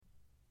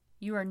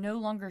You are no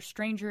longer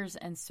strangers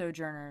and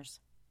sojourners,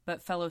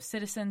 but fellow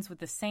citizens with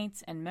the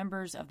saints and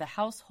members of the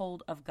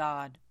household of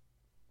God.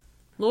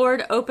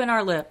 Lord, open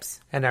our lips,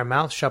 and our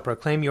mouth shall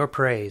proclaim your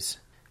praise.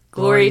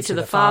 Glory to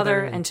the Father,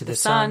 and to the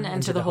Son,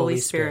 and to the Holy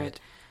Spirit,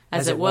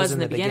 as it was in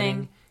the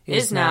beginning,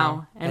 is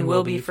now, and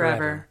will be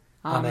forever.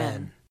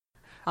 Amen.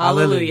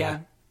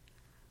 Alleluia.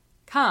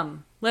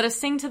 Come, let us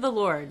sing to the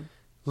Lord.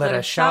 Let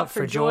us shout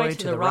for joy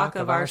to the rock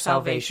of our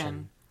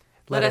salvation.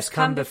 Let us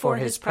come before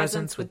his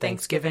presence with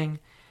thanksgiving,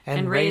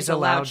 and raise a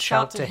loud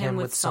shout to him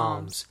with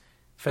psalms.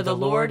 For the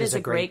Lord is a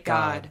great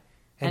God,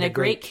 and a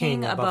great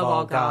King above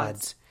all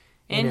gods.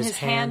 In his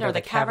hand are the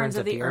caverns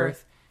of the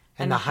earth,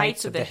 and the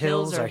heights of the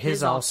hills are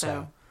his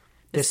also.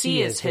 The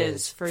sea is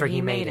his, for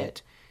he made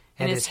it,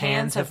 and his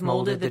hands have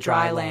molded the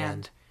dry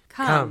land.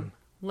 Come,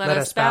 let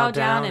us bow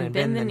down and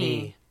bend the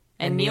knee,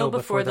 and kneel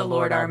before the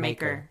Lord our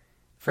Maker.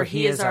 For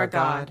he is our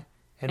God,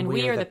 and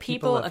we are the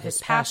people of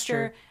his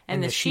pasture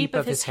and the sheep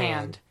of his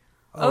hand.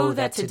 Oh,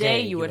 that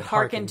today you would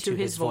hearken to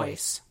his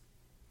voice.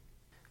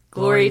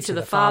 Glory to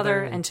the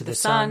Father, and to the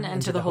Son,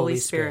 and to the Holy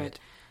Spirit,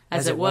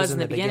 as it was in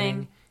the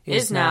beginning,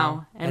 is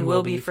now, and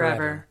will be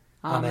forever.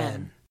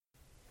 Amen.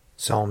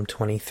 Psalm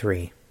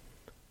 23.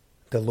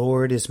 The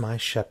Lord is my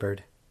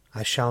shepherd,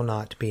 I shall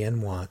not be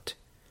in want.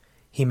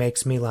 He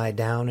makes me lie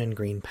down in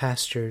green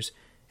pastures,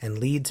 and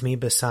leads me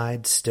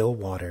beside still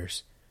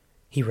waters.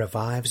 He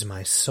revives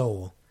my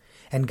soul,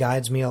 and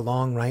guides me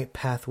along right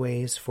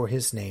pathways for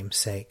his name's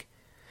sake.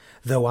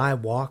 Though I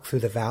walk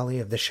through the valley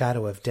of the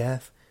shadow of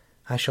death,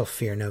 I shall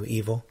fear no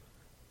evil,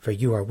 for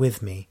you are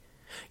with me.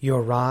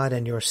 Your rod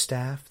and your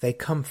staff, they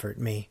comfort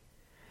me.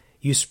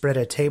 You spread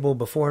a table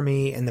before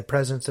me in the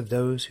presence of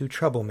those who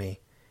trouble me.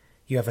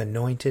 You have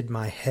anointed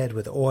my head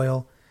with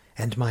oil,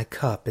 and my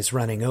cup is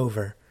running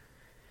over.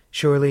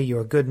 Surely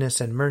your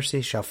goodness and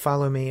mercy shall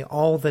follow me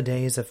all the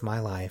days of my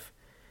life,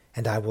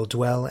 and I will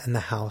dwell in the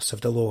house of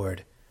the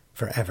Lord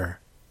forever.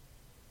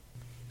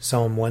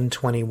 Psalm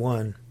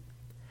 121.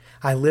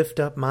 I lift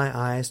up my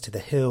eyes to the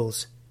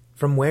hills.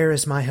 From where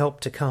is my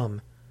help to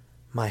come?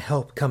 My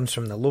help comes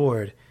from the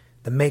Lord,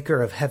 the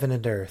maker of heaven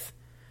and earth.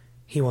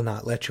 He will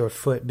not let your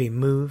foot be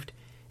moved,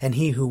 and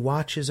he who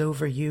watches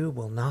over you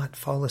will not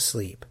fall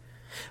asleep.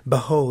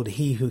 Behold,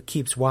 he who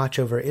keeps watch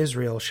over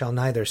Israel shall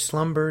neither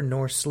slumber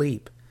nor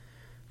sleep.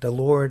 The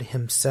Lord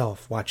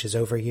himself watches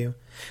over you.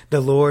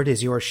 The Lord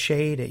is your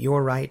shade at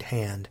your right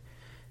hand.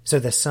 So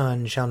the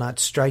sun shall not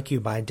strike you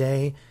by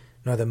day,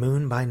 nor the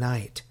moon by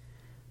night.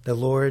 The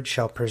Lord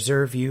shall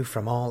preserve you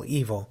from all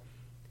evil.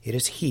 It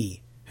is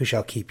he who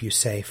shall keep you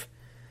safe.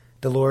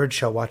 The Lord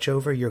shall watch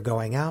over your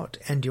going out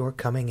and your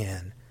coming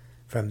in,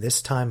 from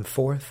this time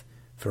forth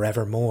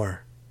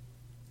forevermore.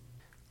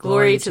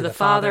 Glory to the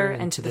Father,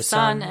 and to the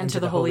Son, and to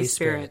the Holy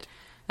Spirit,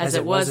 as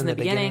it was in the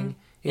beginning,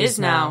 is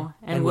now,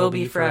 and will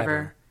be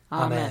forever.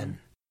 Amen.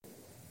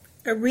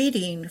 A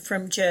reading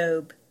from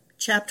Job,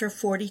 chapter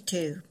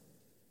 42.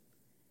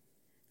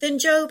 Then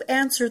Job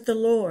answered the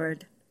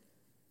Lord,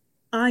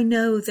 I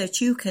know that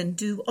you can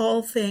do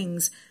all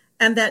things,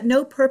 and that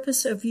no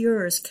purpose of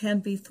yours can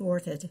be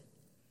thwarted.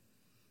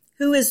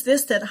 Who is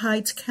this that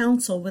hides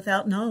counsel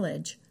without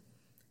knowledge?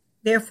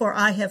 Therefore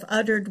I have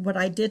uttered what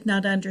I did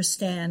not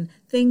understand,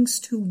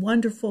 things too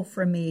wonderful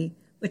for me,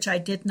 which I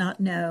did not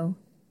know.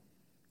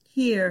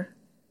 Hear,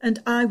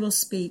 and I will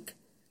speak.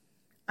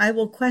 I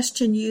will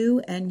question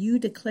you, and you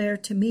declare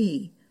to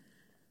me.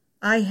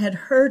 I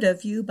had heard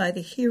of you by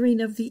the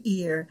hearing of the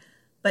ear,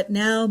 but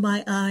now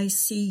my eyes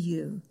see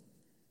you.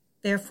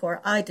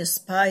 Therefore I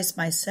despise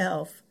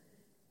myself,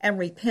 and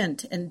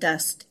repent in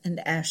dust and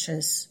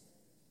ashes.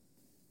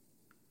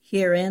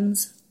 Here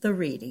ends the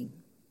reading.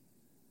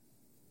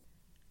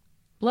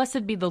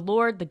 Blessed be the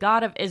Lord, the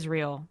God of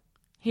Israel.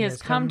 He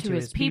has come to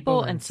his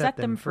people and set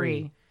them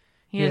free.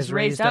 He has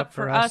raised up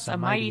for us a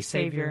mighty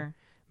Savior,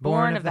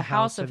 born of the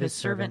house of his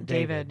servant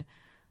David.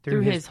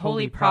 Through his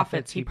holy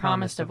prophets he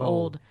promised of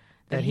old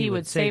that he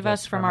would save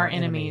us from our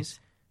enemies,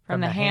 from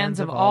the hands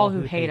of all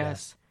who hate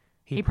us.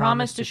 He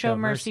promised to show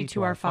mercy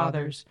to our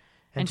fathers,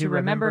 and to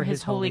remember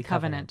his holy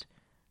covenant.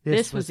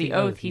 This was the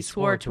oath he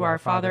swore to our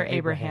father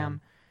Abraham,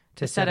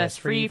 to set us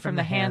free from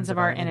the hands of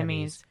our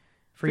enemies,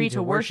 free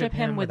to worship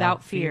him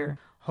without fear,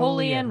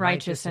 holy and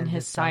righteous in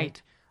his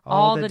sight,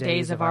 all the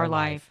days of our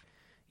life.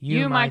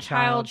 You, my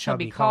child, shall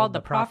be called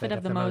the prophet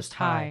of the Most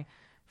High,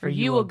 for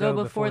you will go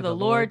before the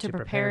Lord to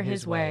prepare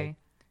his way,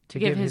 to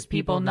give his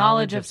people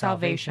knowledge of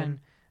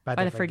salvation,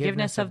 by the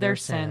forgiveness of their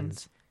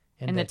sins.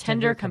 In the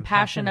tender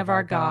compassion of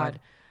our God,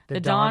 the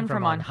dawn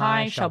from on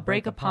high shall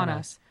break upon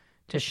us,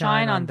 to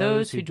shine on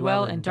those who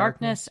dwell in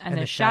darkness and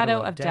the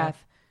shadow of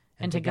death,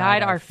 and to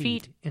guide our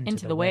feet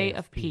into the way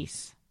of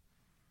peace.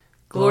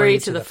 Glory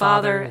to the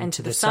Father, and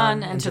to the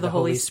Son, and to the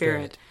Holy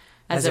Spirit,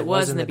 as it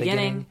was in the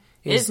beginning,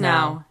 is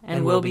now,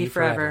 and will be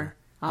forever.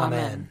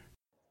 Amen.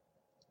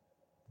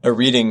 A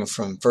reading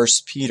from 1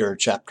 Peter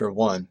chapter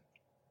 1.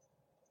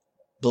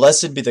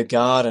 Blessed be the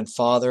God and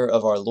Father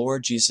of our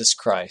Lord Jesus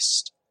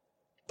Christ.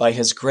 By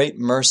his great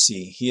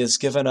mercy he has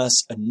given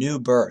us a new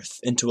birth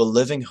into a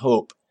living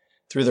hope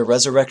through the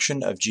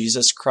resurrection of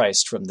Jesus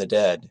Christ from the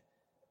dead,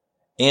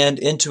 and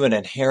into an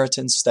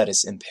inheritance that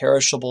is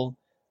imperishable,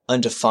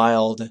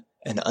 undefiled,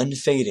 and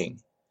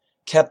unfading,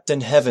 kept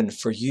in heaven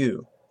for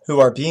you, who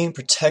are being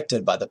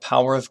protected by the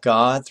power of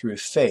God through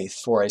faith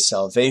for a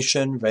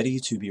salvation ready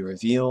to be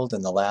revealed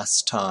in the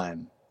last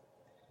time.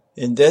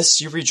 In this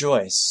you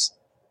rejoice,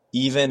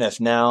 even if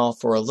now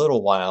for a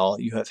little while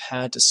you have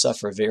had to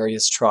suffer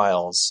various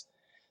trials,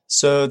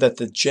 so that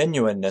the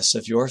genuineness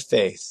of your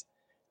faith,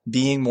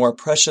 being more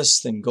precious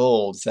than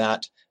gold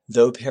that,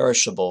 though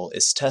perishable,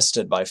 is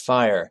tested by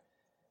fire,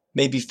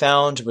 may be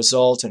found to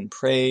result in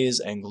praise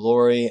and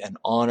glory and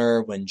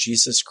honor when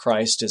Jesus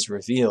Christ is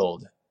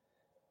revealed.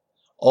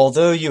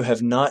 Although you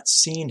have not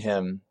seen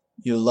him,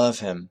 you love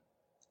him.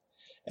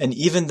 And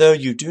even though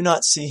you do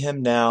not see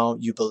him now,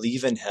 you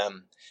believe in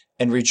him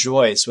and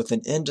rejoice with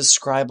an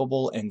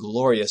indescribable and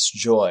glorious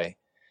joy,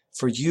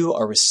 for you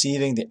are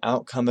receiving the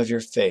outcome of your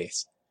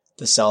faith,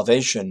 the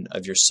salvation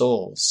of your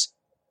souls.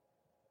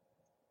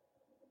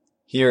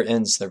 Here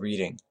ends the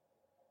reading.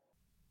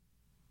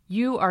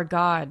 You are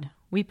God,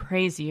 we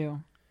praise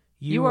you.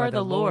 You are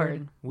the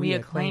Lord, we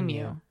acclaim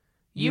you.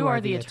 You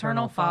are the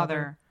eternal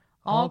Father,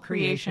 all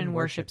creation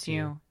worships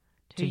you.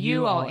 To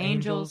you all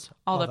angels,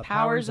 all the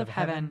powers of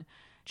heaven,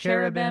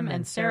 cherubim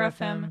and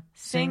seraphim,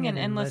 sing in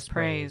endless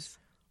praise.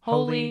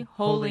 Holy,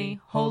 holy,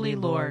 holy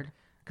Lord,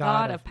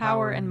 God of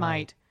power and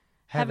might,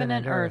 heaven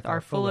and earth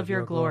are full of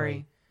your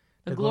glory.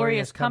 The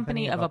glorious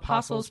company of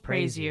apostles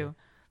praise you.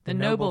 The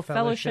noble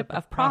fellowship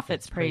of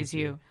prophets praise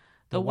you.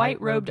 The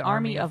white-robed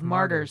army of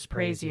martyrs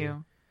praise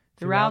you.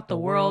 Throughout the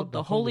world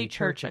the holy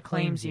church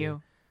acclaims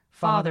you.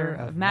 Father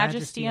of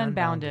majesty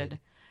unbounded,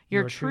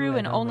 your true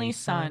and only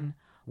Son,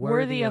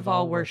 worthy of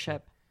all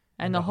worship,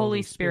 and the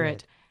Holy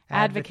Spirit,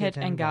 advocate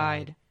and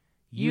guide.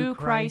 You,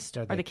 Christ,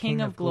 are the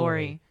King of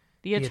glory,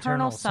 the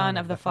eternal Son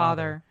of the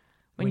Father.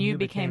 When you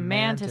became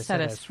man to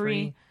set us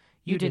free,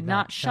 you did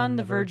not shun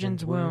the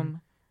Virgin's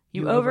womb.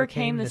 You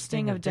overcame the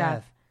sting of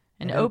death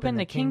and opened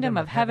the kingdom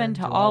of heaven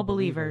to all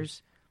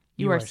believers.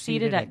 You are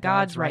seated at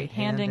God's right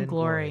hand in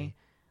glory.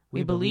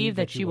 We believe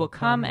that you will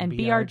come and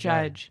be our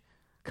judge.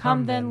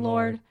 Come then,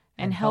 Lord,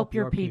 and help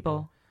your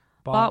people,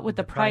 bought with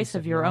the price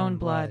of your own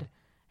blood,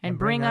 and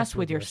bring us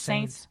with your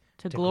saints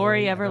to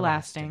glory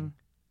everlasting.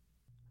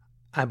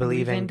 I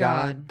believe in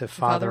God, the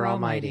Father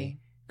Almighty,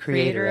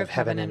 creator of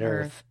heaven and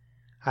earth.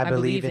 I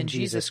believe in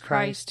Jesus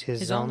Christ,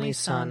 his only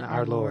Son,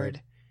 our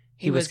Lord.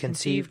 He was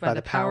conceived by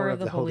the power of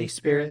the Holy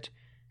Spirit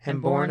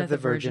and born of the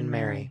Virgin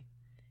Mary.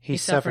 He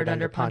suffered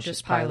under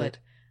Pontius Pilate,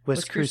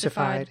 was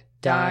crucified,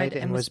 died,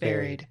 and was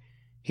buried.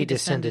 He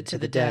descended to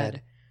the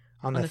dead.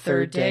 On the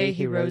third day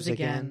he rose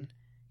again.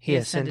 He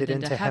ascended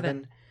into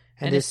heaven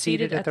and is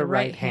seated at the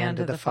right hand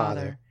of the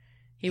Father.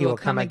 He will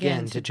come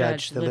again to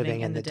judge the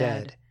living and the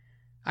dead.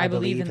 I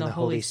believe in the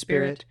Holy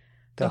Spirit,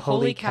 the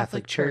Holy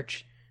Catholic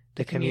Church,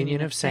 the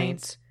communion of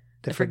saints,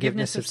 the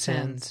forgiveness of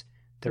sins,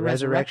 the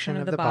resurrection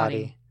of the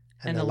body,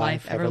 and the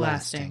life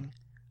everlasting.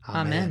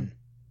 Amen.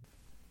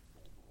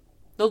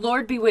 The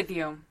Lord be with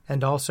you.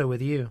 And also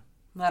with you.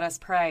 Let us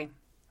pray.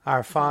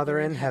 Our Father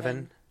in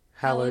heaven,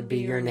 hallowed be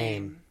your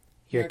name.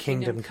 Your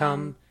kingdom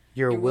come,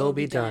 your will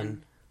be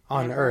done,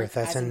 on earth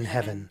as in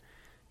heaven.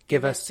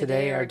 Give us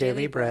today our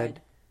daily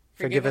bread.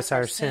 Forgive us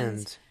our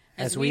sins,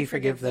 as we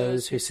forgive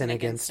those who sin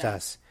against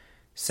us.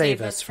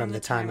 Save us from the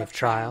time of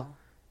trial,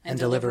 and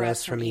deliver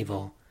us from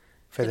evil.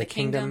 For the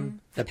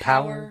kingdom, the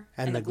power,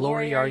 and the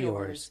glory are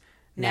yours,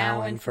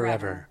 now and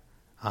forever.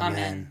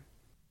 Amen.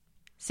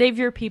 Save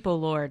your people,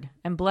 Lord,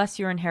 and bless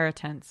your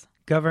inheritance.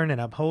 Govern and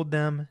uphold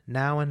them,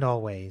 now and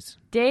always.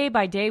 Day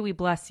by day we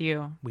bless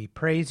you. We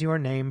praise your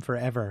name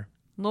forever.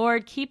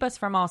 Lord, keep us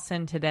from all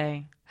sin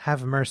today.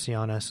 Have mercy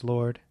on us,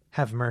 Lord.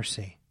 Have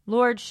mercy.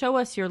 Lord, show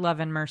us your love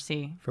and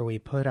mercy. For we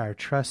put our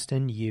trust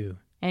in you.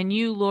 And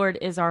you, Lord,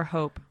 is our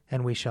hope.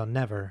 And we shall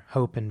never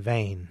hope in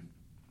vain.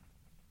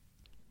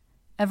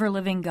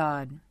 Ever-living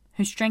God,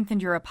 who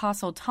strengthened your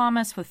apostle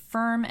Thomas with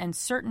firm and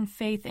certain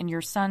faith in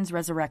your Son's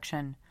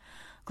resurrection,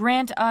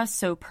 grant us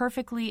so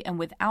perfectly and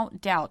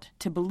without doubt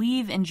to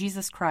believe in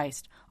Jesus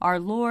Christ, our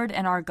Lord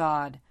and our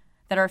God,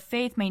 that our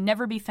faith may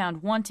never be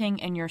found wanting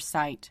in your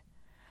sight.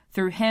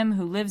 Through him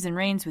who lives and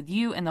reigns with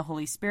you in the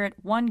Holy Spirit,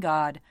 one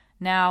God,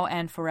 now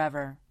and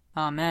forever.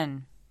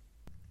 Amen.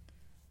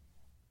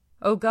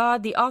 O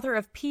God, the author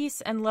of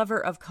peace and lover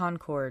of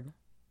concord,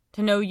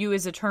 to know you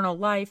is eternal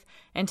life,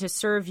 and to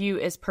serve you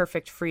is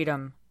perfect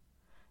freedom.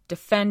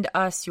 Defend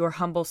us, your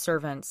humble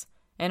servants,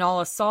 in all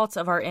assaults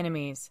of our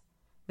enemies,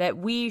 that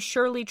we,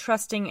 surely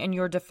trusting in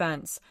your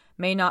defense,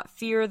 may not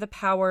fear the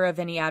power of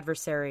any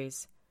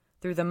adversaries.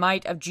 Through the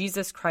might of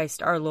Jesus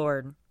Christ our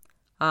Lord.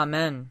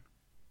 Amen.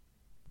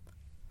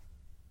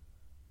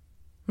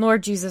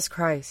 Lord Jesus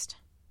Christ,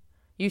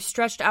 you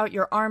stretched out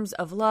your arms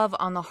of love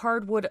on the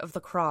hard wood of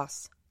the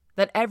cross,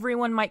 that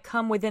everyone might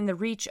come within the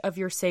reach of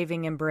your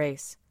saving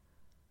embrace.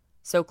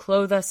 So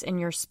clothe us in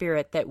your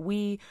Spirit, that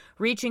we,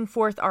 reaching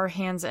forth our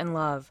hands in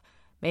love,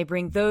 may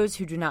bring those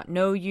who do not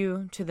know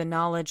you to the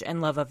knowledge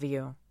and love of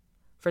you.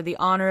 For the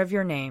honor of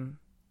your name.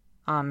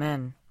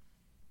 Amen.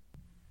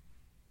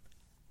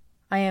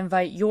 I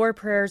invite your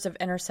prayers of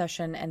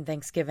intercession and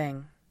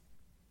thanksgiving.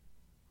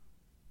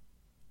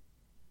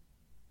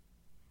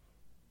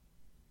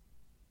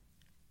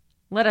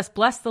 Let us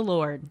bless the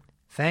Lord.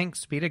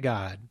 Thanks be to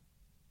God.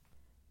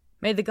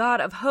 May the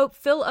God of hope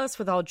fill us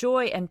with all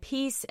joy and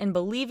peace in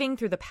believing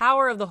through the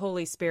power of the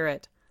Holy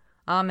Spirit.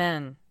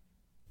 Amen.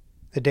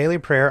 The Daily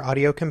Prayer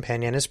audio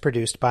companion is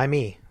produced by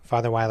me,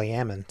 Father Wiley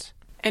Ammons.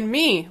 And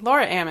me,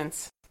 Laura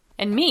Ammons.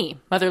 And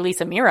me, Mother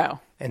Lisa Miro.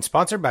 And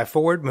sponsored by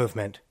Forward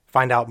Movement.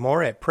 Find out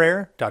more at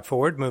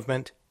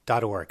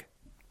prayer.forwardmovement.org.